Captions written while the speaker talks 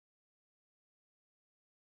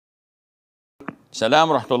Salam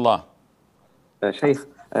rahmatullah. Shaykh,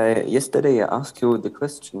 yesterday I asked you the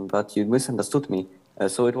question, but you misunderstood me.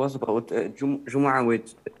 So it was about Jum'ah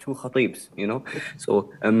with two khatibs, you know.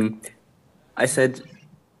 So I said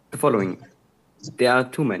the following. There are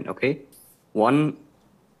two men, okay? One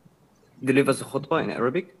delivers a khutbah in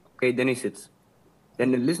Arabic, okay, then he sits.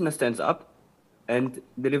 Then the listener stands up and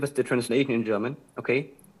delivers the translation in German, okay?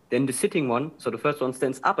 Then the sitting one, so the first one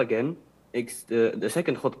stands up again, makes the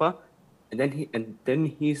second khutbah, and then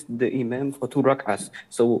he's the imam for two rak'ahs.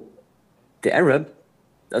 So the Arab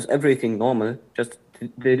does everything normal, just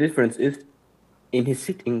the difference is in his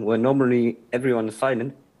sitting, where normally everyone is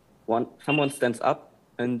silent, someone stands up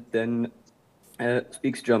and then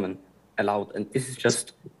speaks German aloud. And this is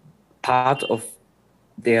just part of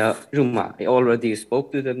their Juma. I already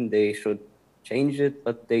spoke to them, they should change it,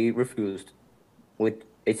 but they refused with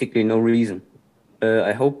basically no reason.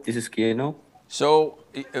 I hope this is clear now. So,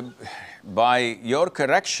 by your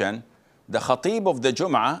correction, the khatib of the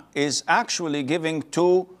Jum'ah is actually giving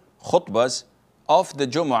two khutbahs of the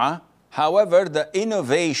Jum'ah. However, the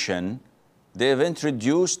innovation they've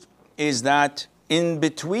introduced is that in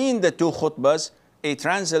between the two khutbahs, a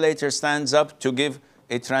translator stands up to give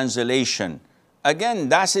a translation. Again,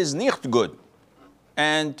 das is nicht good.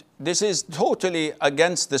 And this is totally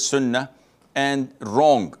against the Sunnah and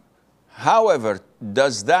wrong. However,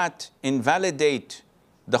 does that invalidate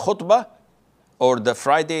the khutbah or the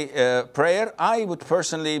Friday prayer? I would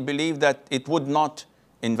personally believe that it would not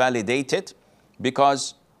invalidate it,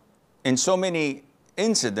 because in so many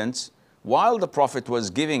incidents, while the Prophet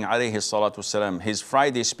was giving alayhi salatu wasalam his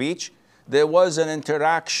Friday speech, there was an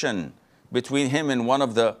interaction between him and one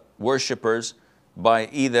of the worshippers by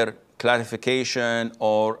either clarification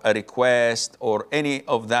or a request or any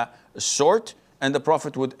of that sort, and the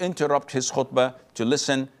Prophet would interrupt his khutbah to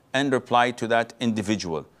listen and reply to that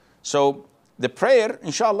individual. So the prayer,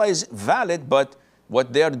 inshallah, is valid, but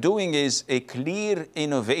what they are doing is a clear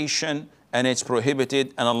innovation and it's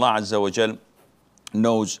prohibited, and Allah Azza wa Jal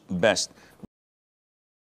knows best.